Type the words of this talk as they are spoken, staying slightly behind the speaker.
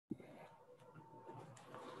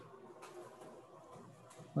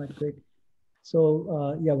All right, great.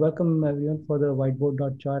 So yeah, welcome everyone for the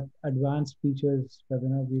Whiteboard.chat Advanced Features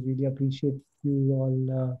webinar. We really appreciate you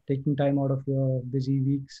all taking time out of your busy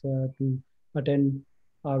weeks to attend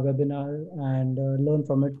our webinar and learn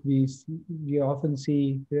from it. We often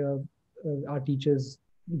see our teachers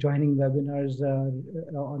joining webinars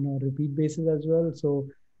on a repeat basis as well. So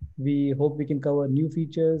we hope we can cover new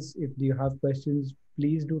features. If you have questions,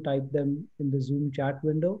 please do type them in the Zoom chat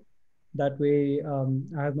window. That way,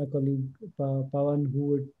 I have my colleague Pawan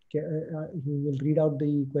who will read out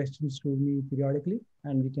the questions to me periodically,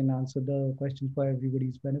 and we can answer the questions for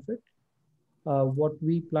everybody's benefit. What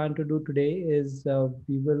we plan to do today is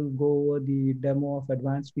we will go over the demo of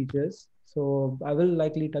advanced features. So I will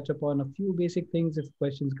likely touch upon a few basic things if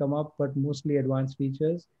questions come up, but mostly advanced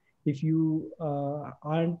features. If you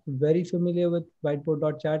aren't very familiar with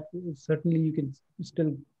whiteboard.chat, certainly you can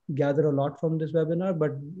still gather a lot from this webinar.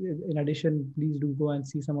 But in addition, please do go and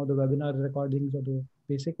see some of the webinar recordings of the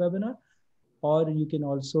basic webinar, or you can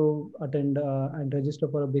also attend and register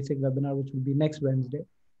for a basic webinar, which will be next Wednesday.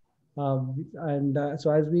 And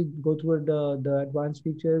so as we go through the advanced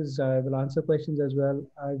features, I will answer questions as well.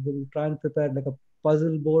 I will try and prepare like a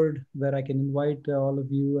puzzle board where I can invite all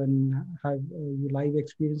of you and have you live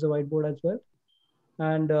experience the whiteboard as well.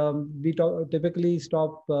 And we typically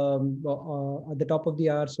stop at the top of the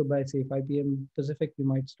hour. So by say 5 p.m. Pacific, we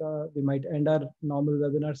might end our normal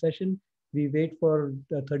webinar session. We wait for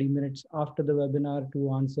 30 minutes after the webinar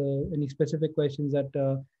to answer any specific questions that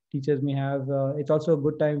teachers may have. It's also a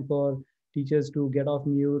good time for teachers to get off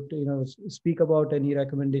mute, speak about any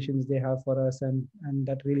recommendations they have for us, and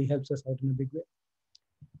that really helps us out in a big way.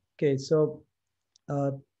 Okay, so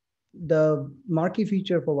uh, the marquee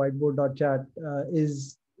feature for whiteboard.chat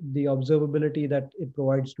is the observability that it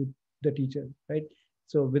provides to the teacher, right?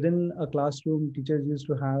 So within a classroom, teachers used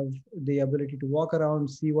to have the ability to walk around,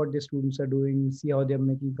 see what their students are doing, see how they're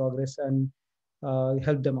making progress, and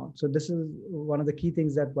help them out. So this is one of the key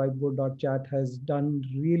things that whiteboard.chat has done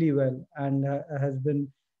really well and has been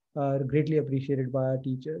greatly appreciated by our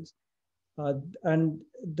teachers. And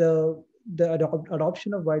the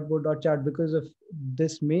adoption of whiteboard.chat because of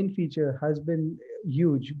this main feature has been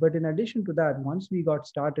huge. But in addition to that, once we got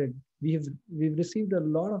started, we've received a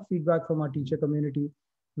lot of feedback from our teacher community,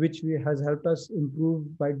 which has helped us improve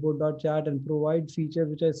whiteboard.chat and provide features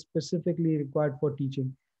which are specifically required for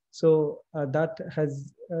teaching. So that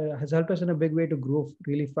has helped us in a big way to grow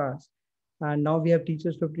really fast. And now we have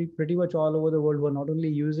teachers pretty much all over the world who are not only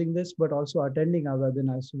using this, but also attending our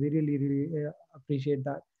webinars. So we really appreciate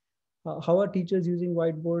that. How are teachers using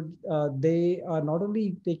Whiteboard? They are not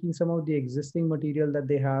only taking some of the existing material that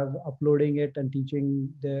they have, uploading it and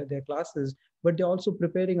teaching their classes, but they're also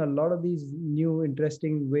preparing a lot of these new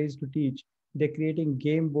interesting ways to teach. They're creating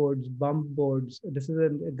game boards, bump boards. This is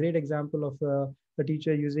a great example of a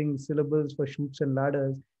teacher using syllables for shoots and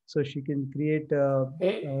ladders. So she can create.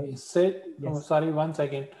 Hey, Sid, oh, Yes. sorry, 1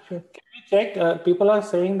 second. Sure. Can we check? People are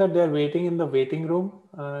saying that they're waiting in the waiting room.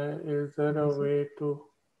 Is there a Yes. way to?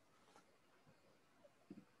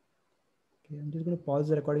 Okay, I'm just going to pause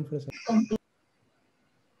the recording for a second.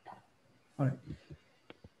 All right.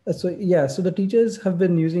 So yeah, so the teachers have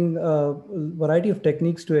been using a variety of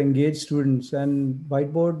techniques to engage students, and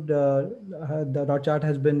Whiteboard, the chart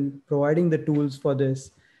has been providing the tools for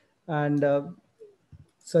this. And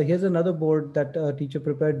so here's another board that a teacher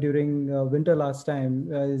prepared during winter last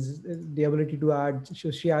time. Is the ability to add.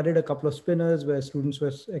 She added a couple of spinners where students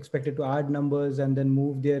were expected to add numbers and then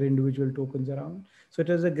move their individual tokens around. So it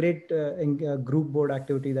was a great group board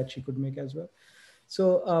activity that she could make as well.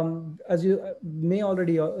 So as you may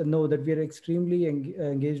already know that we are extremely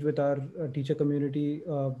engaged with our teacher community,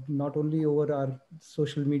 not only over our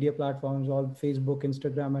social media platforms, all Facebook,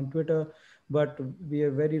 Instagram, and Twitter, but we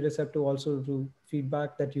are very receptive also to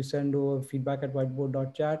feedback that you send over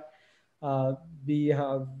feedback@whiteboard.chat. We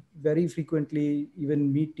have very frequently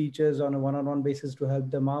even meet teachers on a one-on-one basis to help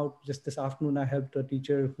them out. Just this afternoon, I helped a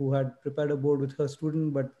teacher who had prepared a board with her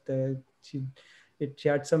student, but she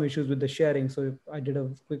had some issues with the sharing. So I did a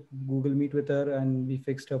quick Google Meet with her and we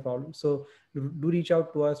fixed her problem. So do reach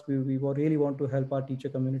out to us. We really want to help our teacher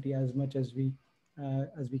community as much as we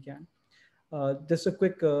can. Just a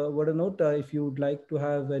quick word of note, if you would like to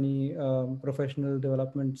have any professional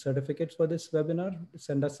development certificates for this webinar,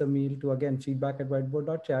 send us a mail to, again,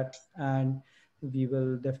 feedback@whiteboard.chat, and we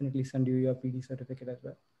will definitely send you your PD certificate as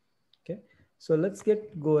well. Okay, so let's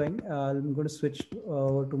get going. I'm going to switch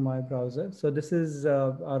over to my browser. So this is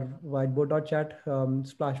our whiteboard.chat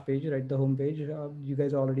splash page, right? The home page. You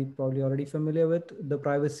guys are probably already familiar with the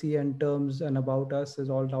privacy and terms and about us is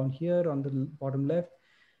all down here on the bottom left.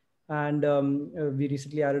 And we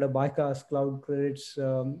recently added a bycast cloud credits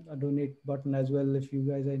a donate button as well if you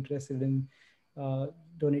guys are interested in uh,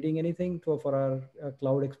 donating anything for our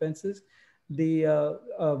cloud expenses.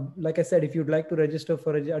 Like I said, if you'd like to register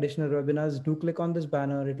for additional webinars, do click on this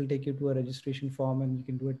banner. It will take you to a registration form and you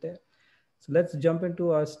can do it there. So let's jump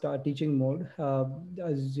into our start teaching mode.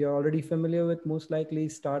 As you're already familiar with, most likely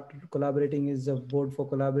start collaborating is a board for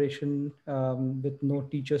collaboration with no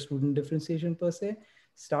teacher student differentiation per se.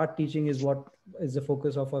 Start teaching is what is the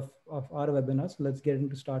focus of our webinar. So let's get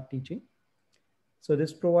into start teaching. So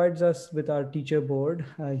this provides us with our teacher board.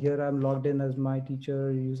 Here I'm logged in as my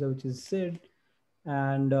teacher user, which is Sid.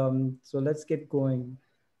 And so let's get going.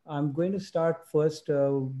 I'm going to start first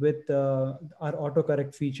with our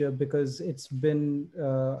autocorrect feature because we've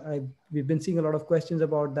been seeing a lot of questions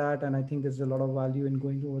about that, and I think there's a lot of value in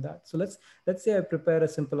going over that. So let's say I prepare a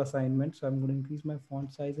simple assignment. So I'm going to increase my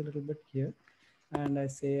font size a little bit here, and I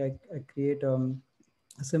say I create a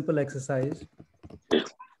simple exercise.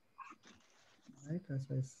 Right, as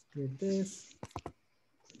I create this.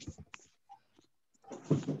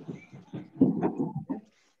 Okay.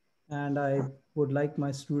 And I would like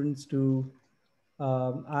my students to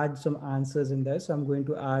add some answers in there. So I'm going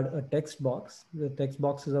to add a text box. The text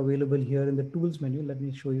box is available here in the tools menu. Let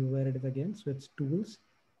me show you where it is again. So it's tools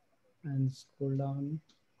and scroll down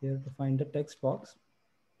here to find the text box.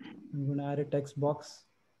 I'm going to add a text box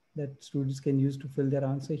that students can use to fill their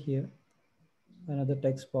answer here. Another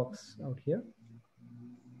text box out here.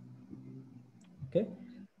 Okay.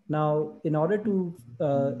 Now, in order to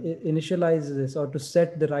initialize this or to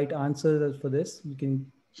set the right answer for this, you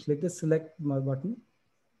can click the select button,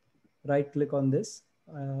 right click on this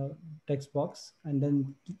text box, and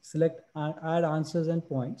then select add answers and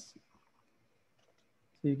points.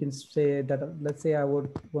 So you can say that, let's say I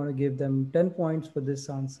would want to give them 10 points for this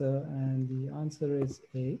answer, and the answer is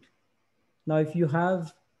 8. Now, if you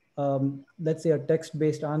have, let's say, a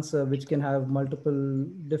text-based answer, which can have multiple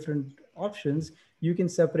different options, you can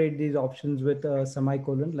separate these options with a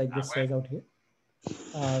semicolon, like this says out here.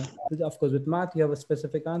 Of course, with math, you have a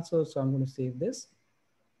specific answer. So I'm going to save this.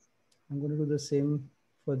 I'm going to do the same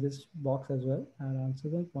for this box as well. Add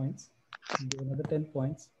answers and points. Give another 10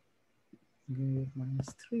 points. Give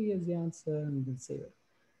 -3 as the answer and then save it.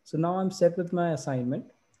 So now I'm set with my assignment.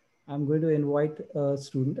 I'm going to invite a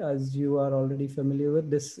student, as you are already familiar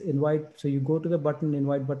with this invite. So you go to the button,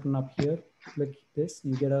 invite button up here, click this,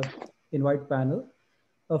 you get a invite panel.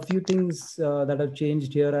 A few things that have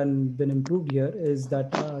changed here and been improved here is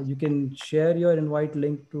that you can share your invite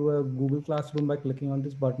link to a Google Classroom by clicking on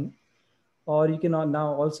this button, or you can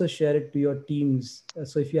now also share it to your teams.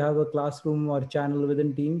 So if you have a classroom or channel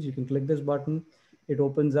within Teams, you can click this button. It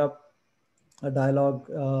opens up a dialog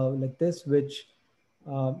like this, which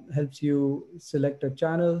helps you select a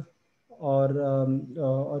channel or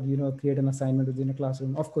create an assignment within a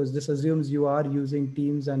classroom. Of course, this assumes you are using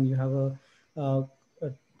Teams and you have uh,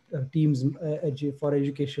 a Teams for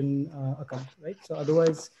education account, right? So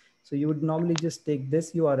otherwise, so you would normally just take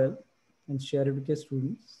this URL and share it with your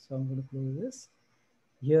students. So I'm going to close this.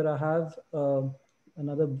 Here I have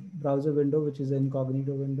another browser window, which is an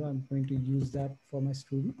incognito window. I'm going to use that for my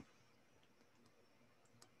student.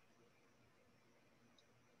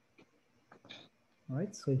 All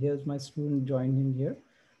right, so here's my student joining here.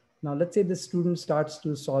 Now let's say the student starts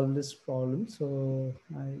to solve this problem. So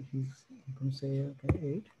I'm going to say, okay,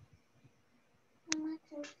 8.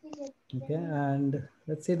 Okay, and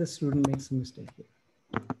let's say the student makes a mistake here.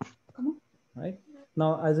 Right?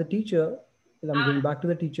 Now, as a teacher, I'm going back to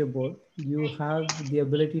the teacher board. You have the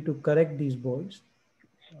ability to correct these boards.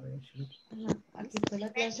 So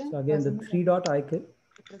again, the 3-dot icon.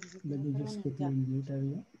 Let me just quickly mute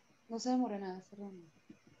everyone. No se demore nada, cerramos.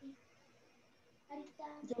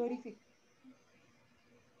 Yo verifico.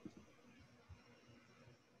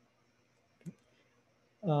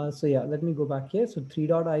 So yeah, let me go back here. So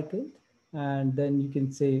 3-dot icon, and then you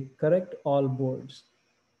can say correct all boards.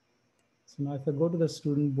 So now if I go to the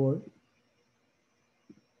student board,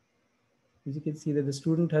 as you can see that the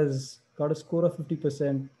student has got a score of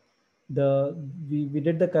 50%. We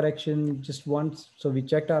did the correction just once. So we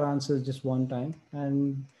checked our answers just one time,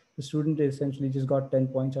 and the student essentially just got 10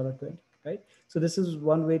 points out of 20, right? So this is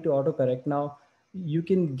one way to autocorrect. Now you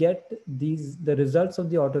can get the results of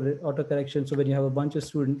the auto correction. So when you have a bunch of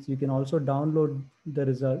students, you can also download the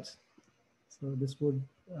results. So this would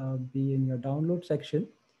be in your download section.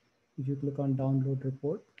 If you click on download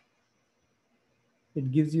report, it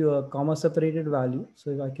gives you a comma separated value.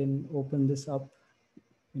 So if I can open this up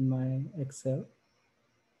in my Excel.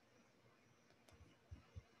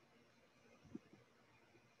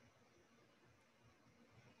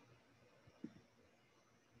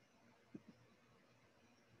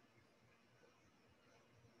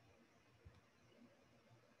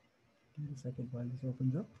 Wait a second while this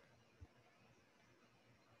opens up.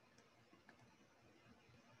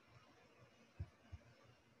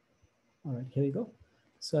 All right, here we go.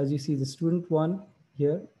 So as you see, the student one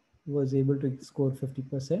here was able to score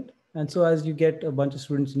 50%. And so as you get a bunch of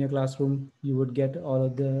students in your classroom, you would get all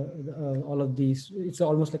of these. It's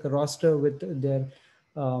almost like a roster with their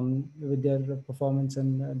performance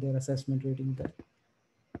and their assessment rating there.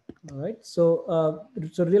 All right. So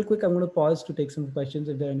real quick, I'm going to pause to take some questions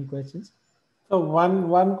if there are any questions. So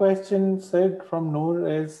one question said from Noor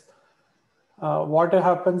is, what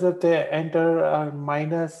happens if they enter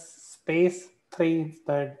minus space 3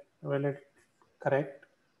 instead? Will it correct?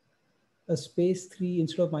 A space 3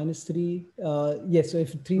 instead of minus 3. Yes. So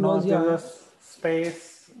if 3 No, was there's a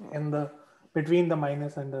space in the between the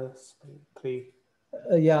minus and the 3.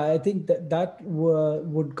 Yeah, I think that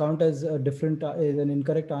would count as a different, is an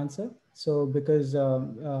incorrect answer. So because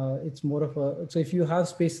it's more of a, so if you have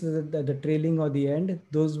spaces at the trailing or the end,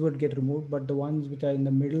 those would get removed, but the ones which are in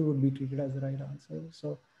the middle would be treated as the right answer.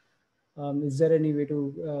 So is there any way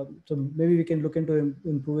to, so maybe we can look into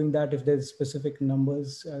improving that if there's specific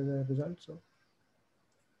numbers as a result. So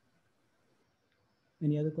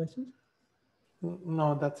any other questions?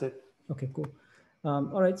 No, that's it. Okay, cool.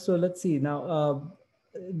 All right, so let's see now.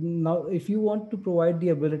 Now, if you want to provide the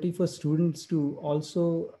ability for students to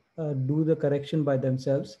also do the correction by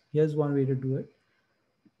themselves, here's one way to do it.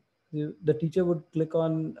 The teacher would click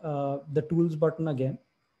on the tools button again,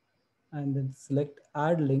 and then select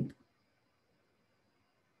add link.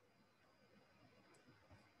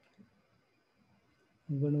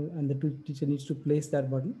 And the teacher needs to place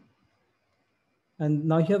that button. And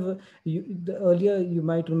now you have, earlier you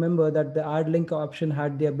might remember that the add link option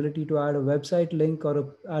had the ability to add a website link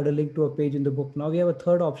or add a link to a page in the book. Now we have a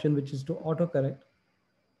third option, which is to autocorrect.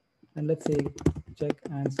 And let's say check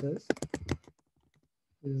answers.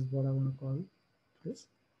 This is what I want to call this.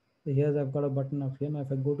 So here I've got a button up here. Now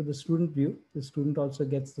if I go to the student view, the student also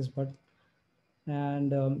gets this button.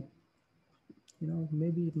 And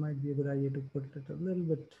maybe it might be a good idea to put it a little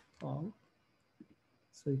bit on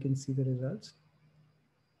so you can see the results.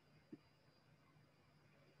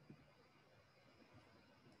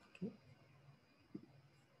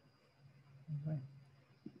 Right.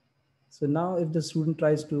 So now if the student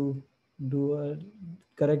tries to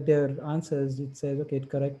correct their answers, it says, okay,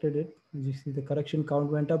 it corrected it. As you see, the correction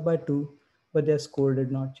count went up by 2, but their score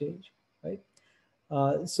did not change, right?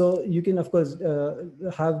 So you can, of course,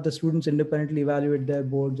 have the students independently evaluate their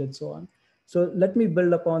boards and so on. So let me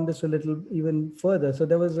build upon this a little even further. So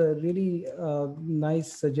there was a really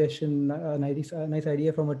nice suggestion, a nice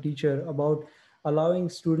idea from a teacher about allowing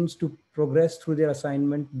students to progress through their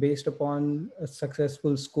assignment based upon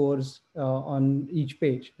successful scores on each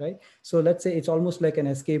page, right? So let's say it's almost like an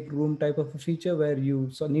escape room type of a feature where you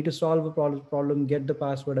need to solve a problem, get the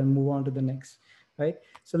password and move on to the next, right?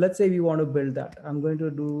 So let's say we want to build that. I'm going to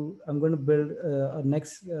build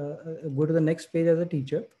go to the next page as a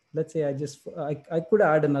teacher. Let's say I could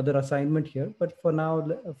add another assignment here, but for now,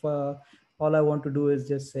 all I want to do is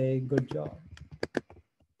just say good job.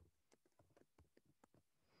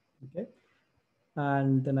 Okay.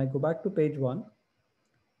 And then I go back to page 1.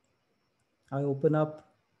 I open up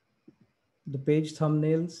the page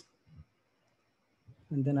thumbnails,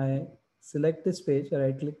 and then I select this page, or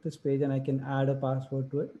right click this page, and I can add a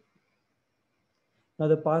password to it. Now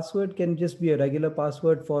the password can just be a regular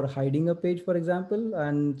password for hiding a page, for example.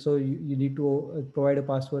 And so you need to provide a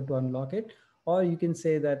password to unlock it. Or you can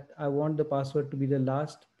say that I want the password to be the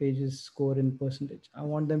last page's score in percentage. I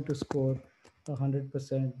want them to score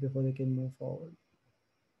 100% before they can move forward.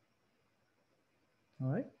 All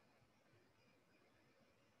right.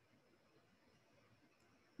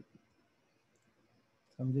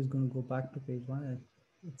 So I'm just going to go back to page 1.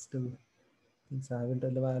 It's still, since I haven't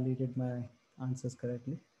validated my answers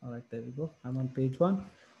correctly. All right, there we go. I'm on page 1.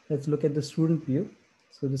 Let's look at the student view.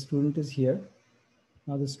 So the student is here.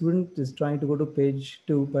 Now the student is trying to go to page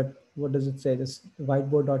 2, but what does it say? This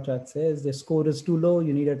whiteboard.chat says the score is too low.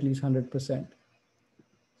 You need at least 100%.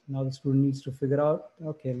 Now the student needs to figure out,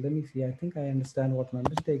 okay, let me see. I think I understand what my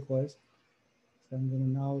mistake was. So I'm going to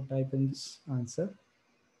now type in this answer,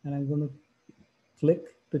 and I'm going to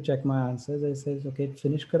click to check my answers. It says, okay,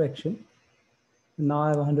 finish correction. Now I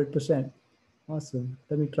have 100%. Awesome.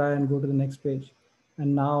 Let me try and go to the next page.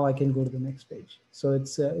 And now I can go to the next page. So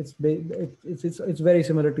it's very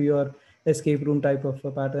similar to your escape room type of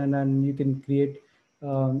a pattern, and you can create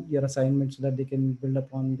your assignments so that they can build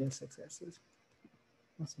upon their successes.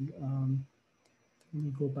 Awesome. Let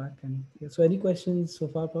me go back and so any questions so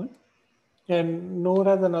far, Pawan? And Noor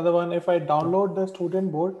has another one. If I download the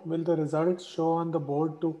student board, will the results show on the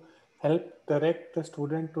board too? help direct the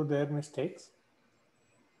student to their mistakes?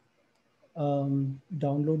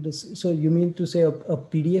 Download this. So you mean to say a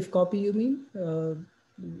PDF copy, you mean?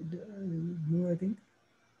 No, I think,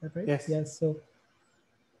 is that right? Yes. Yes, so.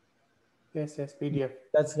 Yes, PDF.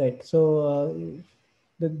 That's right. So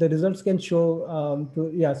the results can show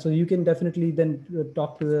yeah, so you can definitely then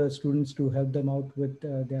talk to the students to help them out with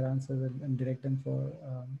their answers and direct them for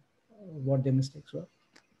what their mistakes were.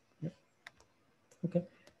 Yep. Okay,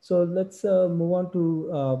 so let's move on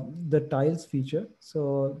to the tiles feature.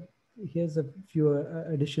 So here's a few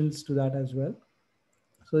additions to that as well.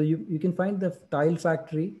 So you can find the tile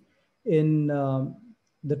factory in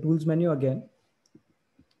the tools menu again.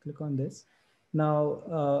 Click on this. Now,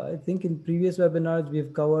 I think in previous webinars,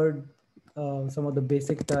 we've covered some of the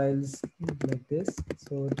basic tiles like this.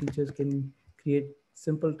 So teachers can create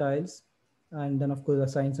simple tiles and then of course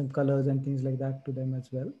assign some colors and things like that to them as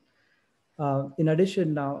well. In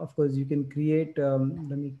addition, now, of course, you can create,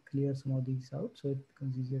 let me clear some of these out so it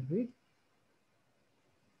becomes easier to read.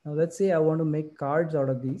 Now let's say I want to make cards out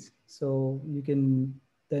of these. So you can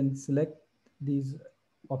then select these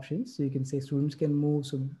options. So you can say students can move,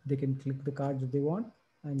 so they can click the cards that they want,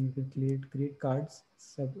 and you can create cards,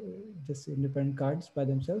 just independent cards by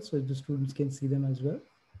themselves. So the students can see them as well.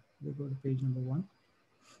 We go to page number 1.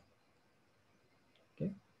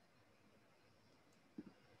 Okay.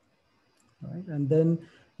 All right. And then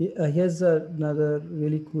here's another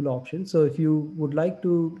really cool option. So if you would like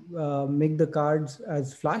to make the cards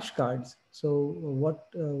as flashcards, so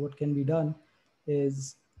what can be done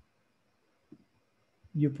is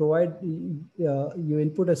you provide you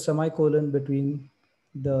input a semicolon between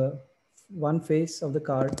the one face of the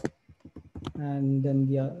card and then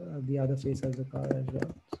the other face of the card as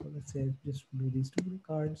well. So let's say just do these 2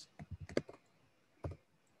 cards.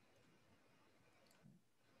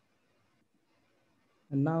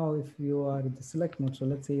 And now if you are in the select mode, so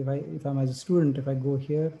let's say if I'm as a student, if I go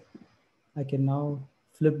here, I can now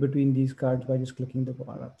flip between these cards by just clicking the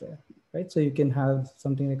bar up there, right? So you can have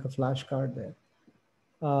something like a flash card there.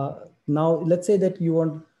 Now let's say that you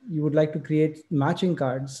would like to create matching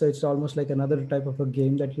cards. So it's almost like another type of a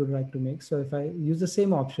game that you'd like to make. So if I use the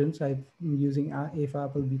same options, I'm using A for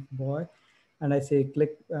apple, B for boy, and I say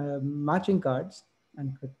click matching cards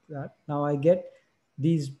and click that. Now I get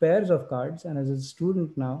these pairs of cards. And as a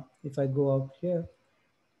student now, if I go up here,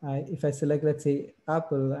 if I select, let's say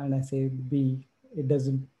apple and I say B, it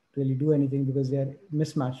doesn't really do anything because they are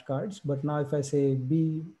mismatched cards. But now if I say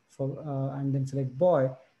B for and then select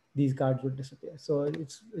boy, these cards would disappear. So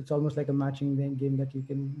it's almost like a matching game that you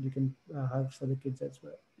can have for the kids as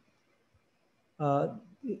well.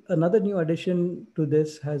 Another new addition to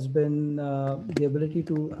this has been the ability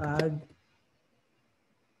to add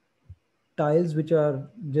tiles which are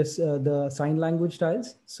just the sign language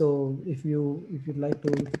tiles. So if you'd like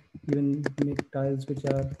to even make tiles which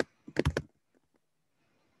are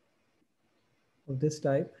of this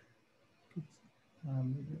type,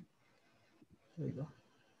 there you go.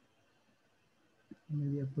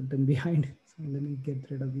 Maybe I put them behind. So let me get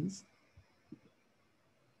rid of these.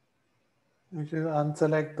 You should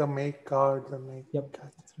unselect the make card, the make. Yep,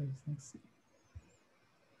 that's right. Thanks.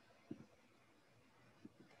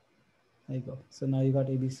 There you go. So now you got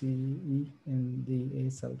A, B, C, E in the A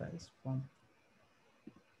cell tiles form.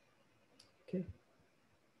 Okay.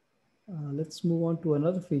 Let's move on to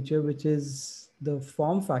another feature, which is the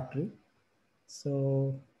form factory.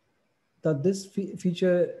 So that this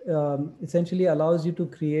feature essentially allows you to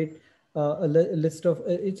create a list of,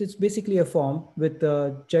 it's basically a form with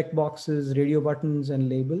check boxes, radio buttons, and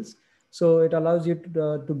labels. So it allows you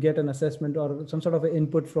to get an assessment or some sort of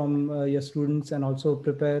input from your students and also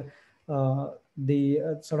prepare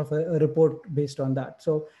the sort of a report based on that.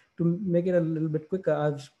 So to make it a little bit quicker,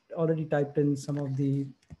 I've already typed in some of the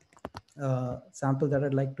samples that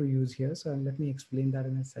I'd like to use here. So let me explain that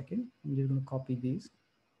in a second. I'm just going to copy these.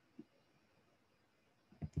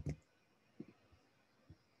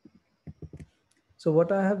 So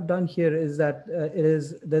what I have done here is that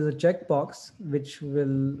there's a checkbox which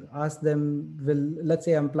will ask them, let's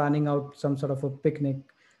say I'm planning out some sort of a picnic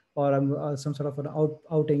or I'm some sort of an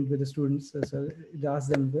outing with the students. So it asks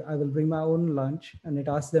them, I will bring my own lunch, and it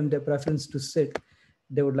asks them their preference to sit.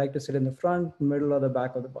 They would like to sit in the front, middle, or the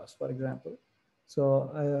back of the bus, for example.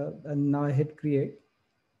 So and now I hit create.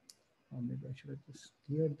 Or maybe I should have just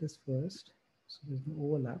cleared this first. So there's no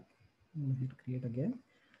overlap. I'm going to hit create again.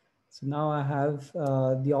 So now I have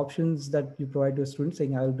the options that you provide to a student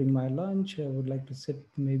saying, I will bring my lunch. I would like to sit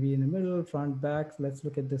maybe in the middle, front, back. So let's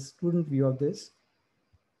look at the student view of this.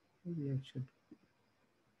 Maybe I should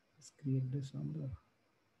just create this on the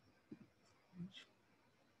page.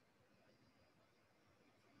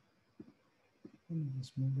 Let me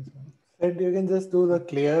just move this out Said you can just do the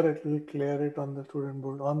clear, it will clear it on the student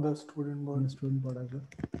board, on the student on board. the student board as well.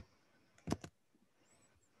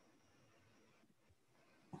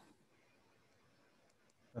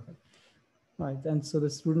 Perfect. Right, and so the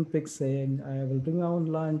student picks saying, I will bring my own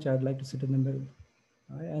lunch, I'd like to sit in the middle.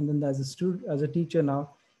 Right? And then as a student, as a teacher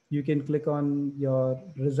now, you can click on your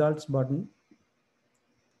results button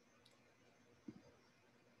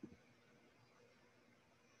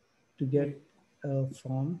to get a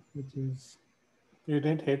form, which is... You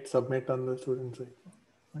didn't hit submit on the student side.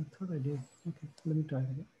 I thought I did. Okay, let me try it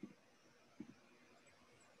again.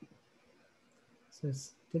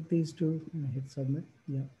 Says click these two and hit submit.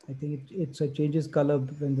 Yeah, I think it changes color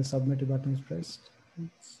when the submit button is pressed.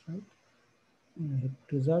 That's right. And I hit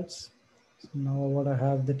results. So now what I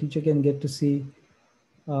have, the teacher can get to see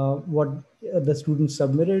what the students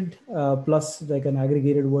submitted, plus like an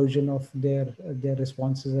aggregated version of their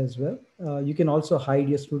responses as well. You can also hide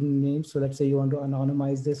your student names. So let's say you want to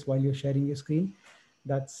anonymize this while you're sharing your screen.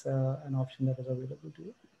 That's an option that is available to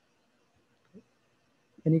you. Okay.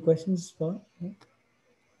 Any questions, Pawan?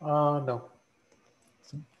 No.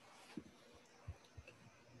 So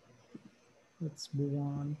let's move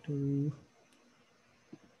on to...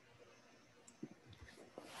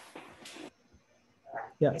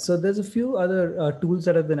 Yeah, so there's a few other tools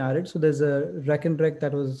that have been added. So there's a rec and rec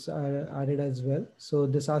that was added as well. So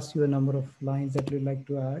this asks you a number of lines that you'd like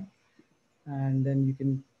to add, and then you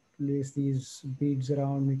can place these beads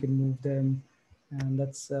around, you can move them, and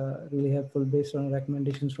that's really helpful based on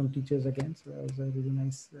recommendations from teachers again. So that was a really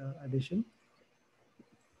nice addition.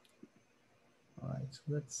 All right, so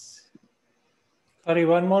let's... Sorry,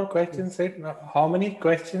 one more question, Yes. Sid. How many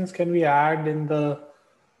questions can we add in the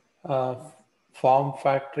form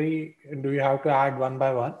factory? Do you have to add one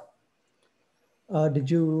by one? Did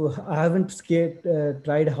you... I haven't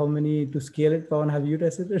tried how many to scale it. Pawan, have you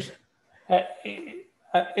tested it?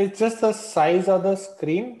 It's just the size of the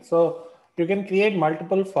screen. So you can create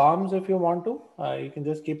multiple forms if you want to. You can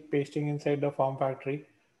just keep pasting inside the form factory.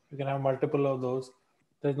 You can have multiple of those.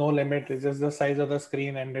 There's no limit. It's just the size of the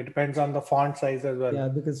screen, and it depends on the font size as well. Yeah,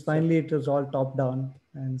 because finally it was all top down,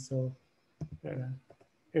 and so yeah.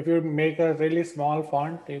 If you make a really small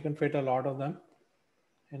font, you can fit a lot of them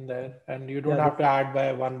in there, and you don't have to add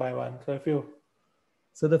by one. So if you...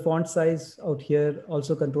 So the font size out here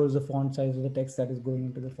also controls the font size of the text that is going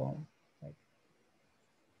into the form. Right?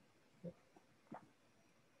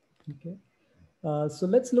 Okay. So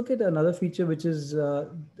let's look at another feature, which is our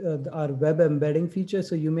web embedding feature.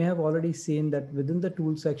 So you may have already seen that within the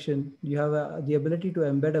tool section, you have the ability to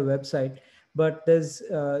embed a website, but there's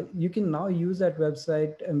you can now use that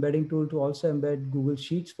website embedding tool to also embed Google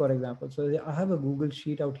Sheets, for example. So I have a Google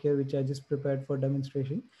Sheet out here, which I just prepared for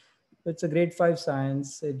demonstration. It's a grade 5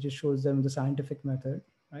 science. It just shows them the scientific method,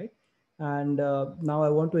 right? And now I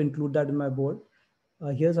want to include that in my board.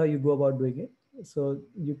 Here's how you go about doing it. So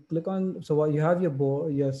you click on, so while you have your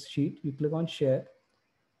board, your sheet, you click on share.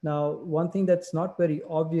 Now, one thing that's not very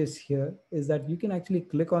obvious here is that you can actually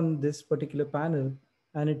click on this particular panel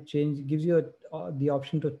and it gives you the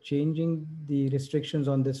option to changing the restrictions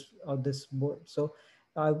on this board. So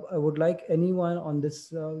I would like anyone on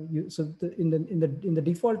this. In the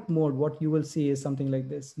default mode, what you will see is something like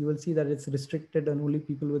this. You will see that it's restricted and only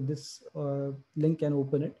people with this link can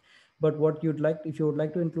open it. But what you'd like, if you would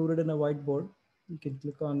like to include it in a whiteboard, you can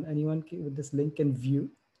click on anyone with this link and view.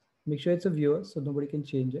 Make sure it's a viewer so nobody can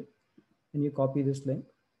change it. And you copy this link,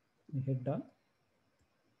 you hit done.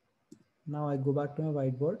 Now I go back to my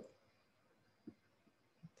whiteboard,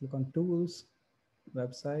 click on tools,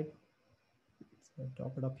 website. So I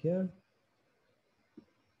drop it up here.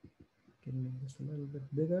 Can make this a little bit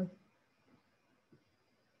bigger.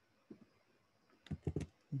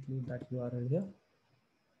 Include that URL here.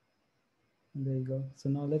 And there you go. So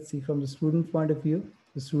now let's see from the student point of view.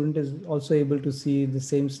 The student is also able to see the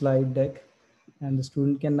same slide deck, and the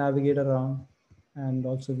student can navigate around and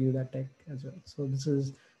also view that deck as well. So this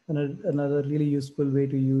is another really useful way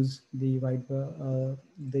to use the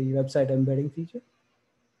website embedding feature.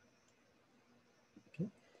 Okay.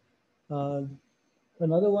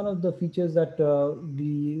 Another one of the features that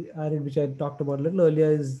we added, which I talked about a little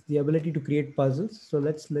earlier, is the ability to create puzzles. So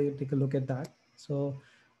let's take a look at that. So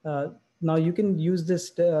now you can use this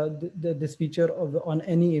feature on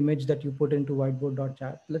any image that you put into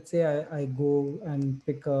whiteboard.chat. Let's say I go and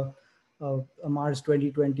pick a Mars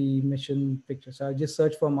 2020 mission picture. So I just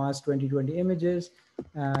search for Mars 2020 images,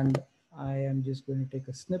 and I am just going to take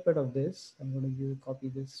a snippet of this. I'm going to copy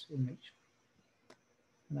this image,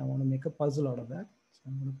 and I want to make a puzzle out of that. So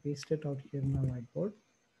I'm going to paste it out here in my whiteboard.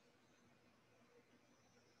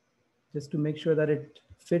 just to make sure that it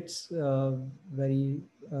fits very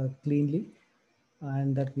cleanly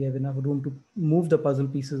and that we have enough room to move the puzzle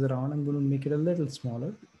pieces around. I'm going to make it a little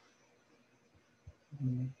smaller.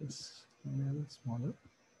 Make this a little smaller.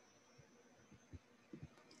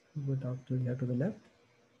 Go down to here to the left.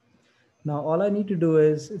 Now all I need to do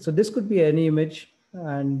is, so this could be any image,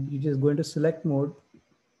 and you just go into select mode.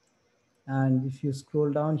 And if you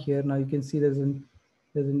scroll down here, now you can see there's a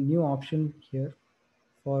new option here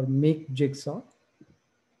for make jigsaw.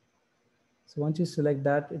 So once you select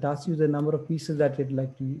that, it asks you the number of pieces that you'd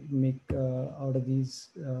like to make out of these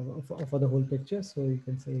for the whole picture. So you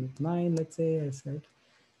can say 9, let's say, I said.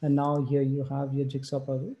 And now here you have your jigsaw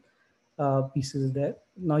puzzle pieces there.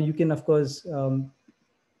 Now you can, of course,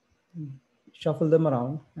 shuffle them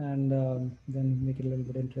around and then make it a little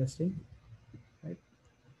bit interesting, right?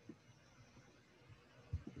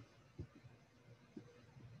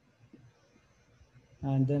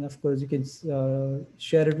 And then of course you can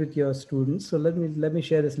share it with your students. So let me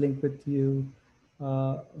share this link with you,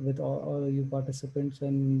 with all you participants,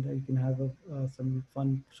 and you can have some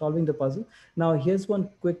fun solving the puzzle. Now here's one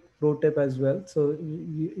quick pro tip as well. So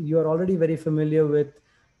you are already very familiar with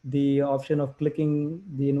the option of clicking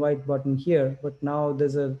the invite button here, but now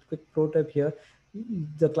there's a quick pro tip here.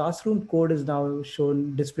 The classroom code is now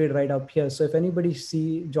shown displayed right up here. So if anybody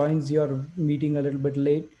joins your meeting a little bit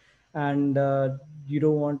late, and you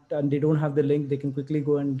don't want, and they don't have the link, they can quickly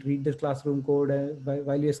go and read the classroom code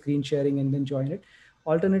while you're screen sharing and then join it.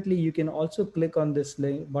 Alternately, you can also click on this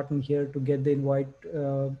link button here to get the invite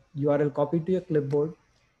URL copied to your clipboard.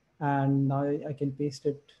 And now I can paste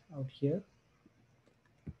it out here.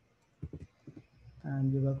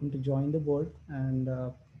 And you're welcome to join the board and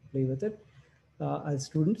play with it. As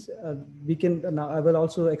students, we can now. I will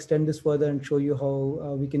also extend this further and show you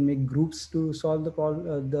how we can make groups to solve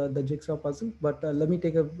the jigsaw puzzle. But let me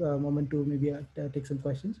take a moment to maybe take some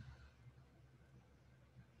questions.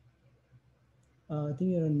 I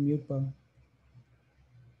think you're on mute, Pam.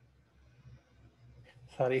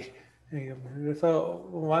 Sorry. So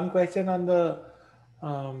one question on the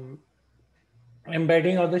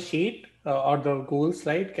embedding of the sheet or the Google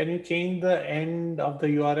slide. Can you change the end of the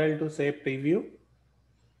URL to say preview?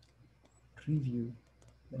 Preview.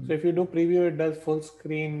 So if you do preview, it does full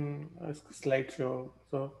screen slideshow.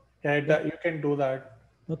 So yeah, you can do that.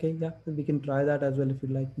 Okay, yeah, we can try that as well if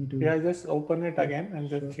you'd like me to. Yeah, just open it again and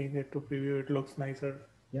sure. just change it to preview. It looks nicer.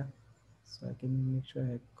 Yeah, so I can make sure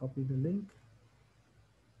I copy the link.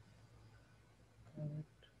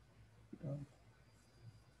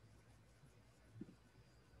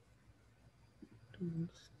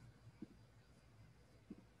 Tools.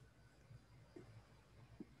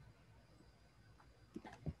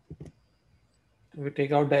 So we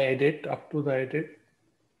take out the edit, up to the edit,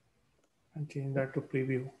 and change that to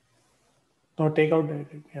preview. No, take out the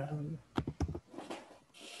edit. Yeah.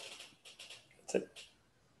 That's it.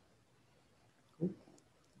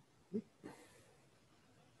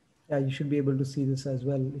 Yeah, you should be able to see this as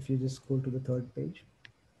well if you just go to the third page.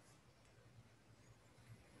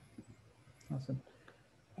 Awesome.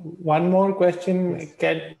 One more question.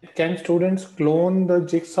 Yes. Can students clone the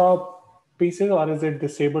jigsaw pieces, or is it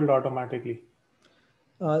disabled automatically?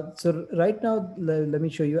 So right now, let me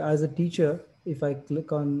show you. As a teacher, if I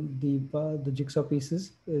click on the jigsaw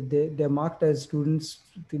pieces, they're marked as students.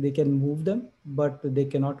 They can move them, but they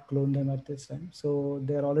cannot clone them at this time. So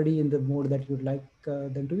they're already in the mode that you'd like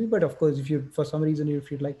them to be. But of course, if you, for some reason,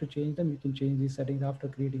 if you'd like to change them, you can change these settings after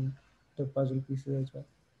creating the puzzle pieces as well.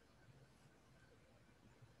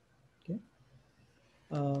 Okay.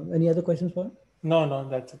 Any other questions, Paul? No,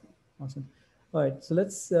 that's it. Awesome. All right, so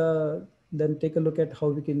let's then take a look at how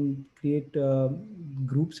we can create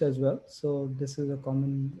groups as well. So this is a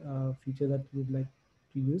common feature that we'd like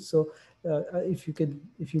to use. So if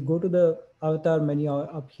you go to the avatar menu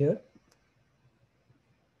up here,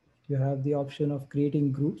 you have the option of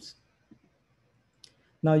creating groups.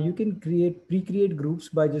 Now you can pre-create groups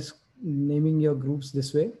by just naming your groups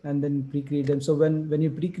this way and then pre-create them. So when you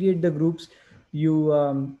pre-create the groups, you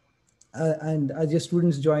and as your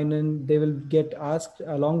students join in, they will get asked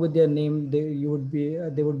along with their name. They would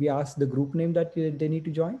be asked the group name that they need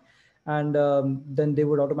to join, and then they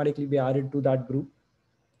would automatically be added to that group.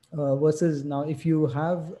 Versus now, if you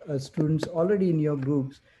have students already in your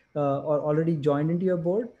groups or already joined into your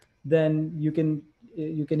board, then you can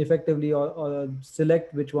effectively or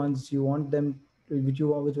select which ones you want them, which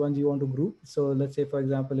ones you want to group. So let's say, for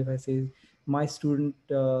example, if I say my student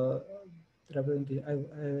representation,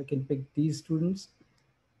 I can pick these students,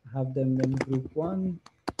 have them in group 1.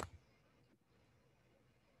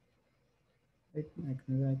 Right? I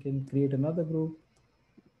can create another group.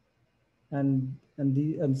 And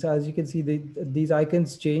so as you can see, these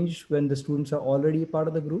icons change when the students are already part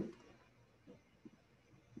of the group.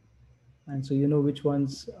 And so you know which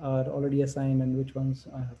ones are already assigned and which ones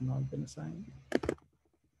have not been assigned.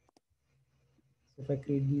 So if I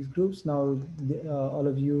create these groups now, all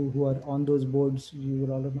of you who are on those boards, you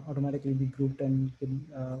will automatically be grouped and you can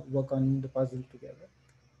work on the puzzle together.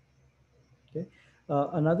 Okay.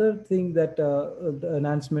 Another thing that the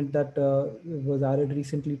announcement that was added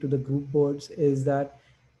recently to the group boards is that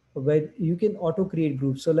where you can auto create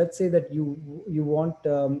groups. So let's say that you want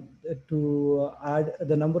to add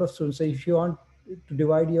the number of students. So if you want to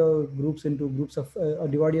divide your groups into groups of or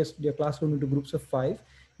divide your classroom into groups of 5,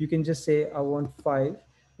 you can just say I want 5.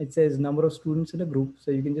 It says number of students in a group,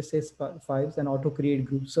 so you can just say 5 and auto create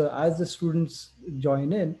groups. So as the students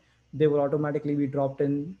join in, they will automatically be dropped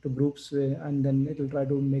into groups, and then it will try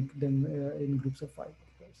to make them in groups of 5, of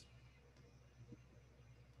course.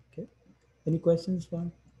 Okay, any questions,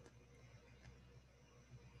 Juan?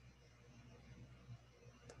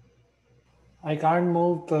 I can't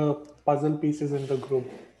move the puzzle pieces in the group.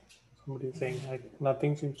 Somebody is saying like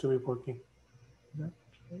nothing seems to be working. That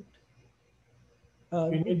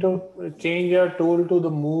right? You need to change your tool to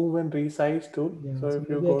the move and resize tool. Yeah, So so if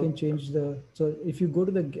you maybe I go, can change so if you go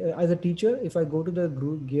to as a teacher, if I go to the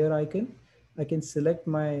group gear icon, I can select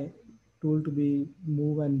my tool to be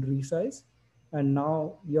move and resize. And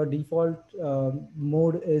now your default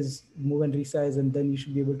mode is move and resize, and then you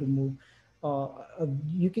should be able to move.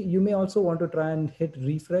 You may also want to try and hit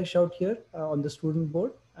refresh out here on the student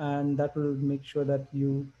board, and that will make sure that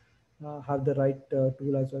you have the right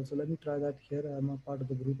tool as well. So let me try that here. I'm a part of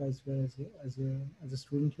the group as well as a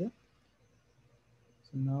student here.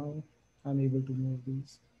 So now I'm able to move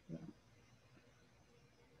these. Yeah,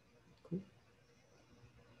 cool.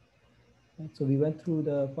 Right, so we went through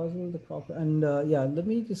the puzzle, the prop, and yeah, let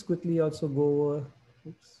me just quickly also go over,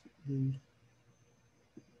 oops,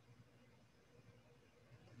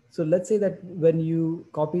 so let's say that when you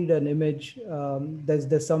copied an image,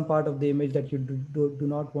 there's some part of the image that you do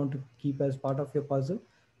not want to keep as part of your puzzle.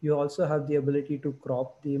 You also have the ability to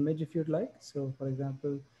crop the image if you'd like. So for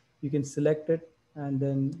example, you can select it and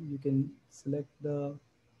then you can select the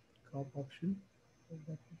crop option.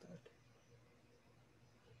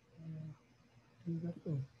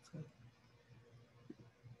 Oh, sorry.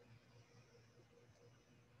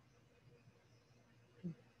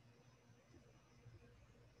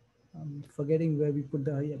 I'm forgetting where we put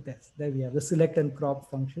the, yeah, there we have the select and crop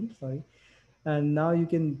function, sorry. And now you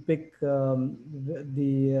can pick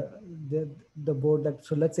the, the board that,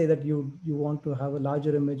 so let's say that you want to have a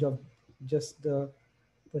larger image of just the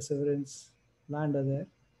perseverance lander there.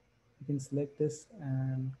 You can select this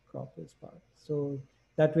and crop this part. So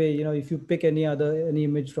that way, you know, if you pick any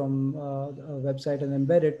image from a website and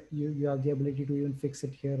embed it, you have the ability to even fix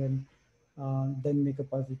it here and then make a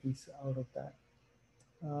puzzle piece out of that.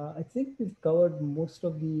 I think we've covered most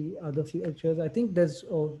of the other features. I think there's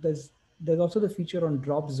also the feature on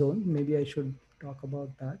drop zone. Maybe I should talk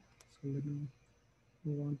about that. So let me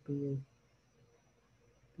move on to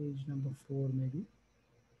page number 4, maybe.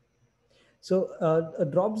 So a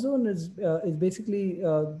drop zone is basically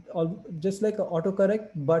just like an autocorrect,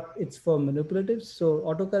 but it's for manipulatives. So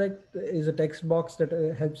autocorrect is a text box that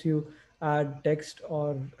helps you add text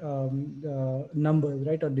or numbers,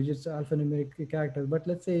 right, or digits, alphanumeric characters. But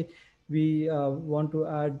let's say we want to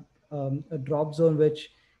add a drop zone, which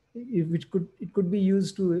could be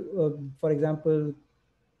used to, for example,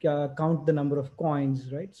 count the number of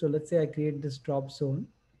coins, right? So let's say I create this drop zone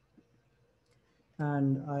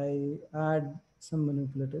and I add some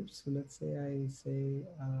manipulatives. So let's say I say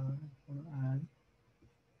I want to add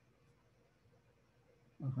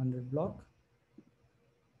 100 block,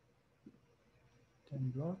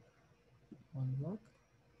 10 block, 1 block.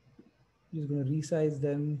 I'm just going to resize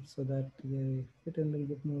them so that they fit in a little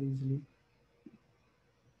bit more easily.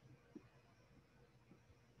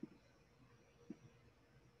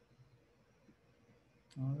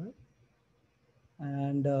 All right.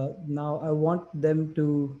 And now I want them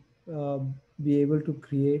to uh, be able to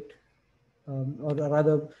create or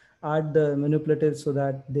rather add the manipulatives so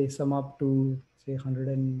that they sum up to say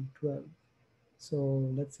 112.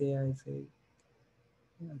 So let's say I say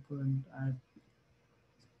I go and add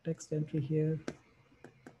text entry here.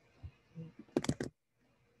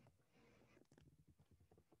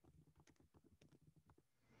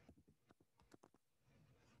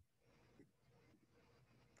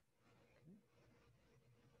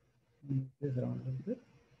 Move this around a little bit.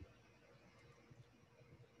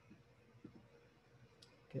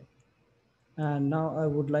 Okay. And now I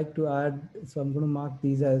would like to add, so I'm going to mark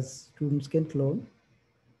these as students can clone.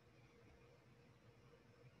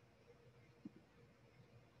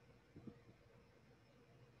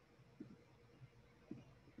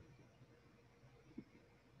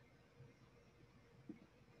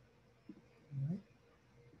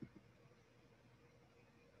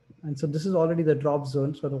 And so this is already the drop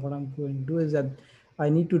zone. So what I'm going to do is that I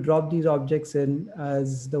need to drop these objects in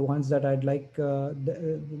as the ones that I'd like,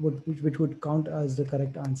 which would count as the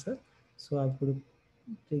correct answer. So I've got to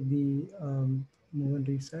take the move and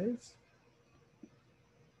resize.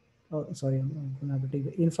 Oh, sorry, I'm going to have to take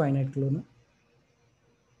the infinite cloner.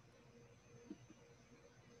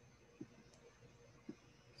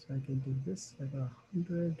 So I can take this like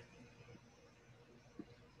 100,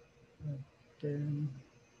 10,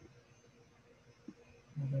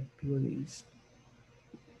 I got two of these.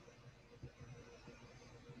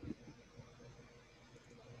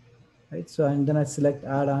 Right, so and then I select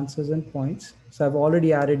add answers and points. So I've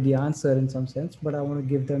already added the answer in some sense, but I want to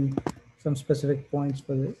give them some specific points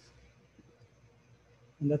for this.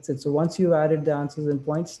 And that's it. So once you've added the answers and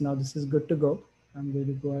points, now this is good to go. I'm going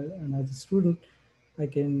to go ahead, and as a student, I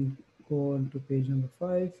can go on to page number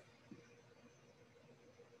 5.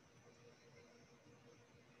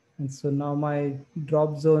 And so now my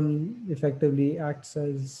drop zone effectively acts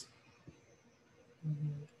as,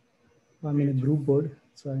 I'm in a group board.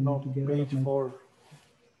 So I need to get out of my, page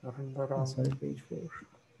 4. sorry, page 4.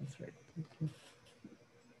 That's right. Thank you.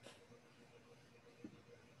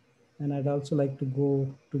 And I'd also like to go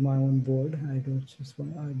to my own board. I don't just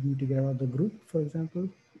want, I need to get out of the group, for example.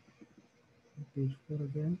 Page 4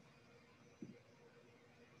 again.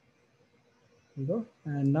 There you go.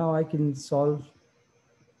 And now I can solve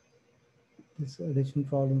this addition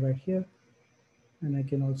problem right here. And I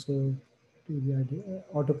can also do the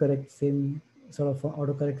autocorrect, same sort of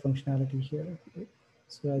autocorrect functionality here. Right?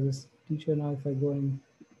 So as a teacher now, if I go and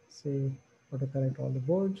say autocorrect all the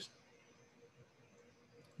boards,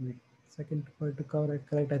 wait a second for it to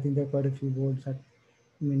correct, I think there are quite a few boards that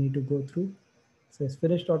you may need to go through. It says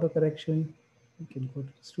finished autocorrection. You can go to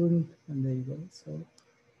the student, and there you go. So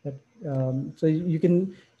that so you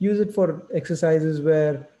can use it for exercises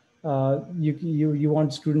where you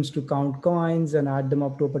want students to count coins and add them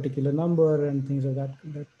up to a particular number and things of that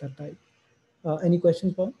type. Any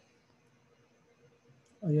questions, Paul?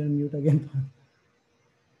 Are you on mute again, Paul?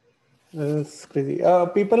 This is crazy.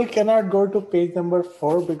 People cannot go to page number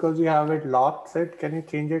 4 because you have it locked. Sid, can you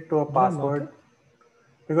change it to a password?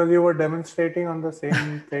 Because you were demonstrating on the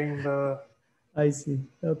same thing. I see.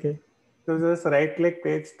 Okay. So just right click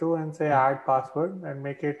page 2 and say add password and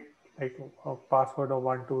make it like a password of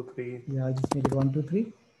 1, 2, 3. Yeah, I just make it 1, 2,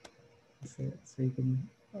 3. So you can,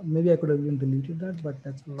 maybe I could have even deleted that, but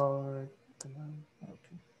that's no.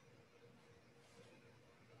 Okay.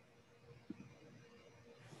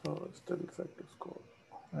 So still set to score.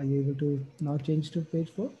 Are you able to now change to page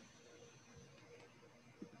 4?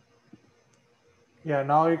 Yeah,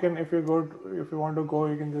 now you can, if you want to go,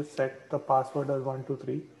 you can just set the password as 1, 2,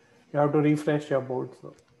 3. You have to refresh your board.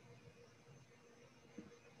 So.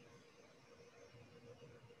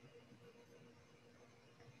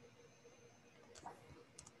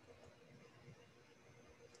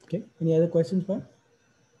 Okay. Any other questions, Paul?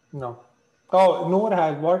 No. Oh, Noor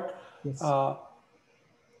has what? Yes.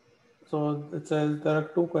 So it says there are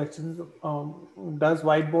 2 questions. Does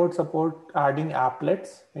Whiteboard support adding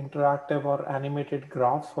applets, interactive or animated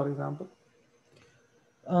graphs, for example?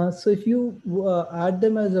 So if you add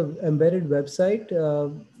them as an embedded website,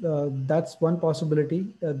 that's one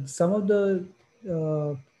possibility. Some of the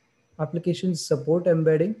applications support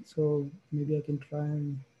embedding. So maybe I can try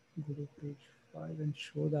and go to page 5 and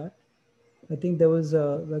show that. I think there was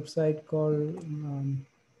a website called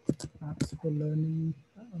Apps for Learning,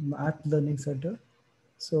 App Learning Center.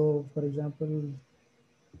 So for example,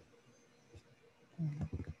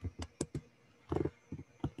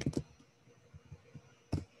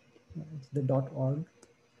 it's the .org.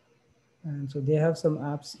 And so they have some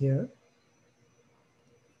apps here.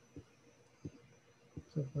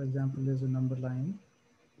 So for example, there's a number line.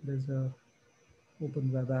 There's a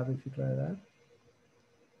open web app if you try that.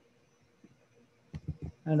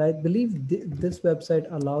 And I believe this website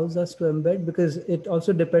allows us to embed, because it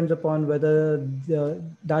also depends upon whether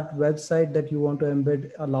that website that you want to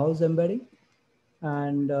embed allows embedding.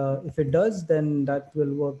 And if it does, then that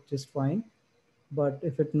will work just fine. But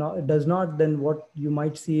if it does not, then what you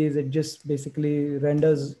might see is it just basically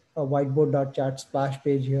renders a whiteboard.chat splash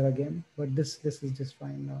page here again. But this is just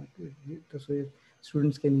fine now. This way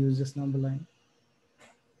students can use this number line.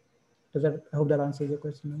 I hope that answers your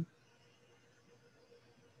question.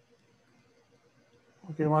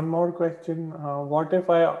 Okay, one more question. What if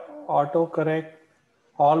I autocorrect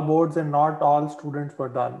all boards and not all students were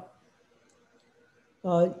done?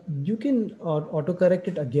 You can autocorrect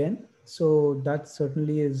it again. So that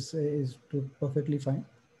certainly is perfectly fine.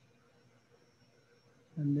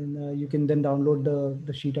 And then you can then download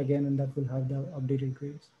the sheet again, and that will have the updated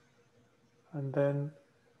grades. And then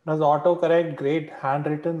does autocorrect grade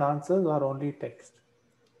handwritten answers or only text?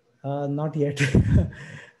 Not yet.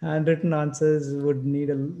 Handwritten answers would need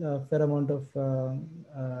a fair amount of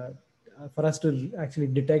for us to actually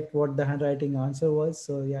detect what the handwriting answer was.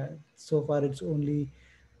 So yeah, so far it's only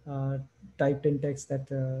uh, typed in text that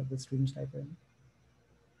the students type in.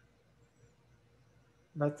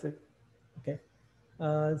 That's it. Okay.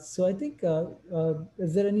 So I think,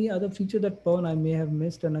 is there any other feature that Pawan I may have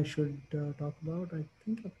missed and I should talk about? I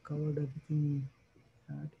think I've covered everything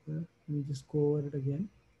at here. Let me just go over it again.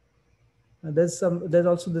 There's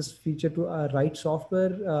also this feature to write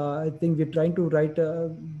software. I think we're trying to write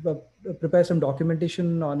prepare some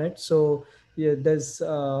documentation on it. So yeah,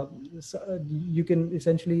 you can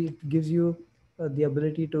essentially, it gives you the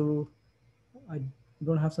ability to. I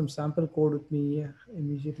don't have some sample code with me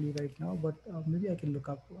immediately right now, but maybe I can look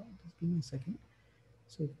up. Just give me a second.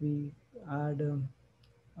 So if we add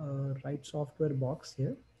a write software box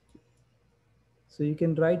here, so you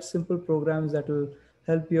can write simple programs that will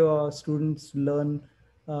help your students learn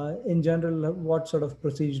in general what sort of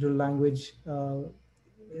procedural language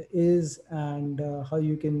is, and how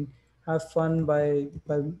you can have fun by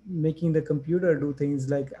making the computer do things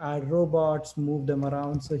like add robots, move them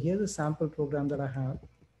around. So here's a sample program that I have.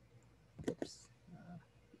 Oops.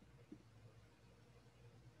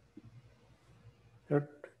 You have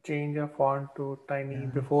to change your font to tiny Yeah,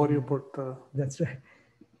 before you put the. that's right.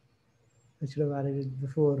 I should have added it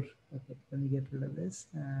before. Okay, let me get rid of this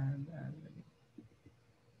and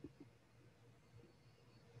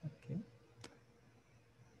okay.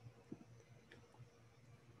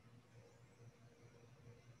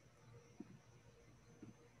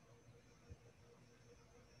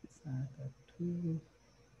 Let's add that to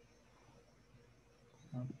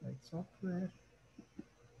outright software.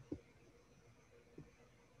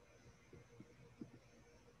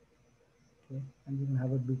 Okay, and you can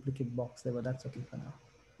have a duplicate box there, but that's okay for now.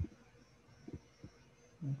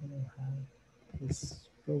 I'm going to have this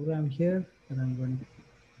program here, and I'm going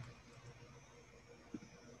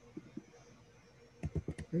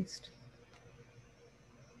to paste,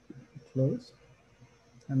 close,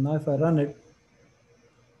 and now if I run it,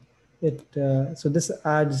 so this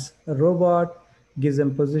adds a robot, gives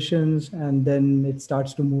them positions, and then it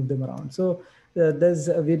starts to move them around. So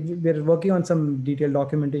we're working on some detailed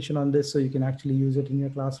documentation on this, so you can actually use it in your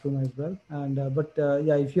classroom as well. And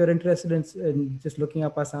yeah, if you're interested in just looking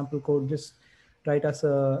up our sample code, just write us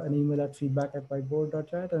an email at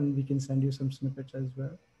feedback@whiteboard.chat, and we can send you some snippets as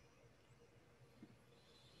well.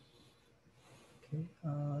 Okay,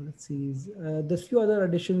 let's see. There's few other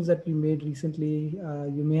additions that we made recently.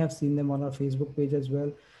 You may have seen them on our Facebook page as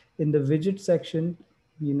well. In the widget section,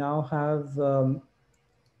 we now have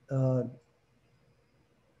uh,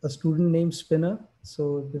 a student named Spinner.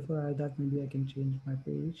 So before I add that, maybe I can change my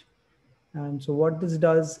page. And so what this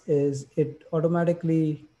does is it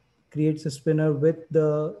automatically creates a spinner with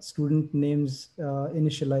the student names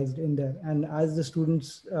initialized in there. And as the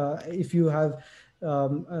students, if you have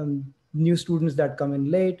new students that come in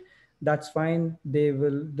late, that's fine.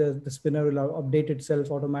 The spinner will update itself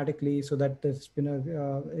automatically so that the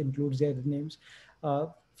spinner includes their names.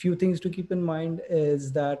 Few things to keep in mind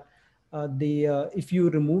is that if you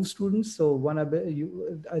remove students, so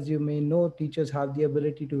as you may know, teachers have the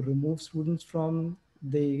ability to remove students from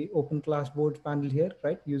the open class board panel here,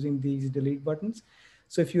 right, using these delete buttons.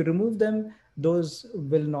 So if you remove them, those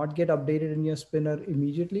will not get updated in your spinner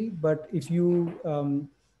immediately. But if you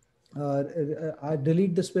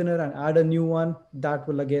delete the spinner and add a new one, that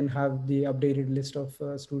will again have the updated list of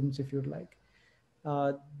students if you'd like.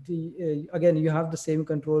 uh, Again, you have the same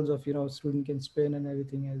controls of, student can spin and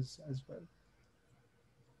everything as well.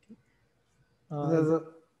 There's a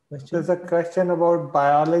Question? there's a question about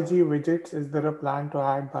biology widgets. Is there a plan to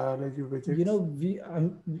add biology You widgets?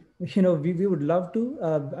 know, we would love to.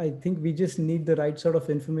 I think we just need the right sort of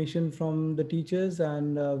information from the teachers,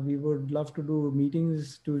 and we would love to do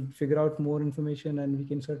meetings to figure out more information, and we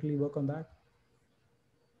can certainly work on that.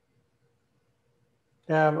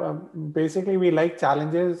 Yeah, basically we like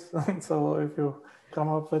challenges. So if you come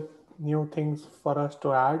up with new things for us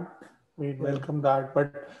to add, we'd Yeah. welcome that.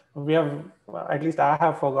 But we have, at least I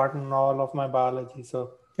have forgotten all of my biology.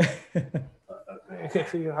 So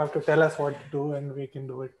you have to tell us what to do and we can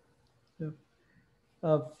do it.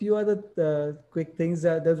 A few other quick things.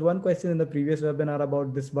 There's one question in the previous webinar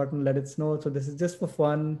about this button, let it snow. So this is just for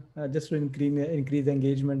fun, just to increase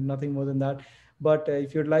engagement, nothing more than that. But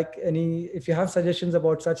if you'd like if you have suggestions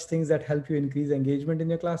about such things that help you increase engagement in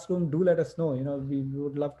your classroom, do let us know. We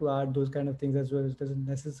would love to add those kind of things as well. It doesn't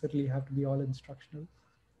necessarily have to be all instructional.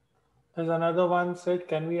 There's another one said,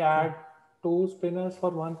 can we add 2 spinners for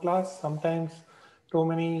one class? Sometimes too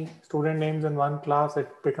many student names in one class, it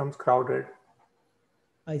becomes crowded.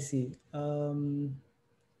 I see.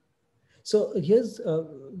 So here's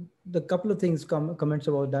the couple of things comments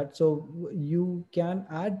about that. So you can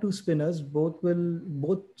add two spinners. Both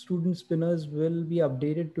student spinners will be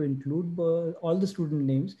updated to include all the student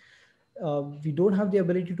names. We don't have the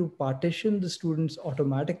ability to partition the students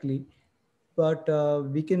automatically, but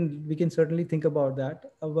we can certainly think about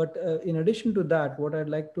that. But in addition to that, what I'd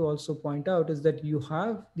like to also point out is that you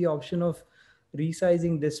have the option of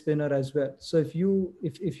resizing this spinner as well. So if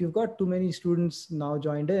you've got too many students now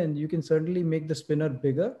joined in, you can certainly make the spinner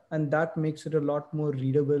bigger, and that makes it a lot more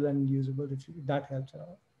readable and usable. If that helps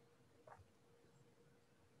out.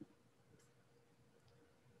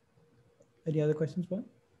 Any other questions, Pawan?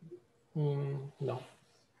 No.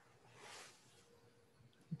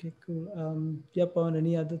 Okay, cool. Yeah, Pawan,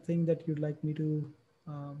 any other thing that you'd like me to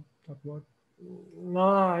talk about? No,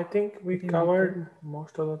 I think we covered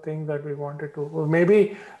most of the things that we wanted to. Or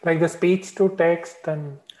maybe like the speech to text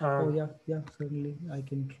and oh yeah, certainly I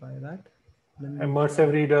can try that.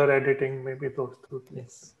 immersive reader editing, maybe those two things.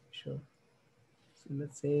 Yes, sure. So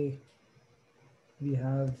let's say we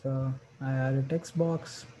have I add a text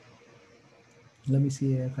box. Let me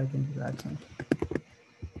see if I can add something.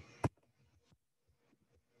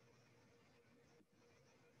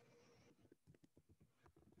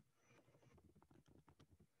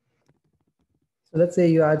 So let's say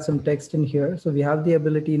you add some text in here. So we have the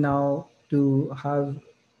ability now to have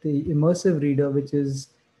the immersive reader, which is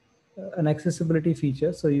an accessibility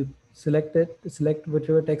feature. So you select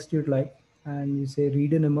whichever text you'd like, and you say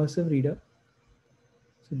read in immersive reader.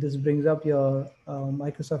 So this brings up your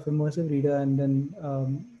Microsoft Immersive Reader, and then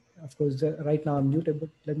of course right now I'm muted, but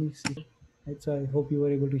let me see. Right, so I hope you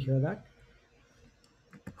were able to hear that.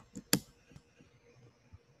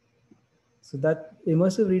 So that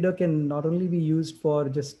immersive reader can not only be used for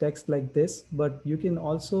just text like this, but you can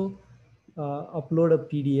also upload a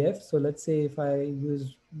PDF. So let's say if I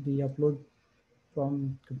use the upload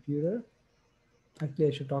from computer, actually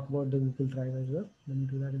I should talk about the Google Drive as well. Let me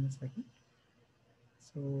do that in a second.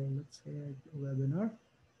 So let's say I go webinar,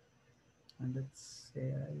 and let's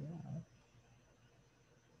say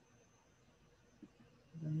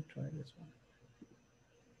let me try this one.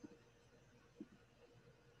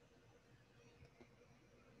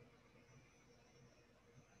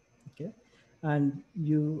 Okay, and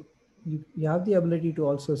you have the ability to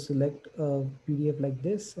also select a PDF like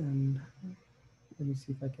this, and let me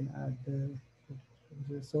see if I can add the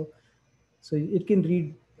so it can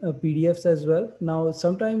read PDFs as well. Now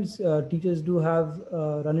sometimes teachers do have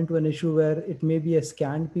run into an issue where it may be a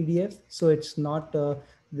scanned PDF, so it's not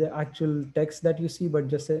the actual text that you see, but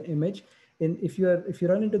just an image. And if you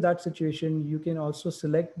run into that situation, you can also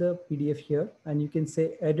select the PDF here, and you can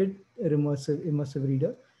say edit immersive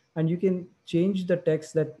reader, and you can change the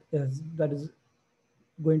text that is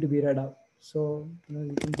going to be read out. So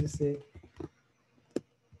you can just say,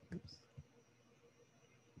 oops.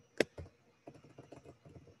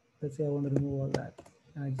 Let's say I want to remove all that,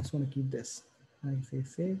 and I just want to keep this. I say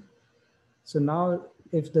save. So now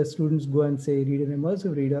if the students go and say read an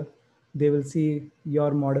immersive reader, they will see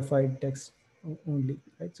your modified text only,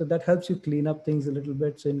 right? So that helps you clean up things a little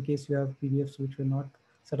bit. So in case you have PDFs which were not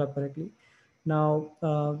set up correctly. Now,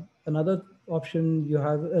 another option, you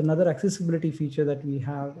have another accessibility feature that we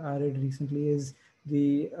have added recently is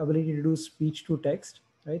the ability to do speech to text,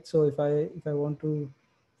 right? So if I want to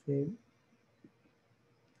say,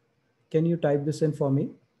 can you type this in for me?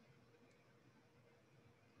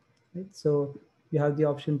 Right? So you have the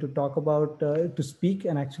option to talk about, to speak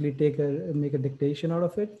and actually make a dictation out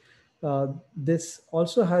of it. This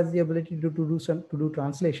also has the ability to do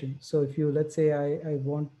translation. So if you, let's say I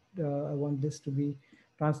want this to be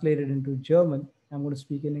translated into German, I'm going to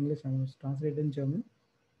speak in English, I'm going to translate in German.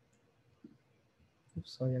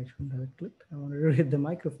 Oops, sorry, I shouldn't have it clicked. I wanted to hit the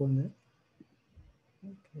microphone there.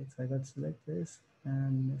 Okay, so I got to select this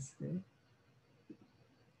and let's say,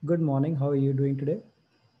 good morning, how are you doing today?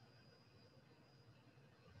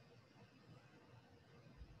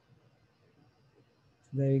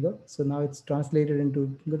 There you go. So now it's translated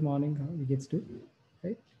into good morning, how he gets to,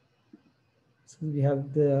 right? So we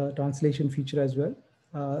have the translation feature as well.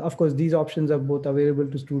 Of course, these options are both available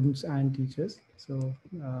to students and teachers. So,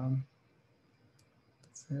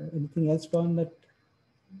 anything else, Pawan, that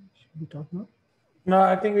should be talked about? No,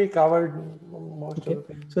 I think we covered most of the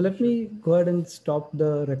things. So let me go ahead and stop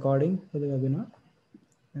the recording for the webinar,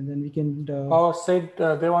 and then we can. Sid,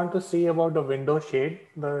 they want to see about the window shade,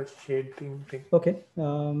 the shading thing. Okay,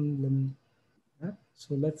 let me.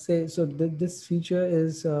 So let's say, so this feature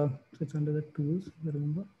is, it's under the tools,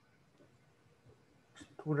 remember?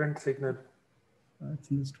 Student signal. It's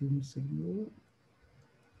in the student signal.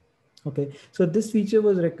 Okay, so this feature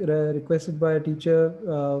was requested by a teacher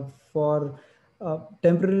for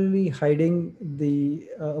temporarily hiding the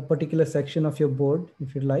a particular section of your board,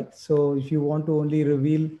 if you like. So if you want to only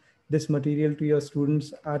reveal this material to your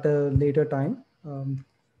students at a later time, undo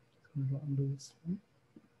this one.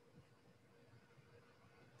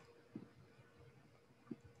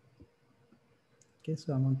 Okay,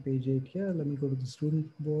 so I'm on page 8 here. Let me go to the student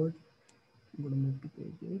board. I'm going to move to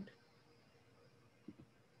page 8.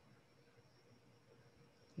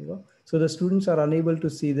 There you go. So the students are unable to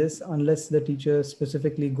see this unless the teacher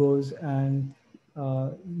specifically goes and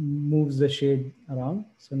moves the shade around.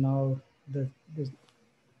 So now the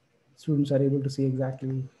students are able to see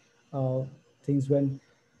exactly things when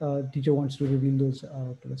teacher wants to reveal those.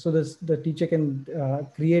 So the teacher can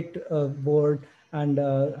create a board and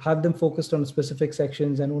have them focused on specific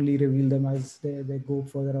sections and only reveal them as they go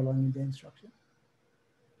further along in the instruction.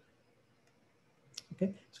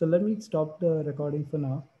 Okay, so let me stop the recording for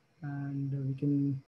now and we can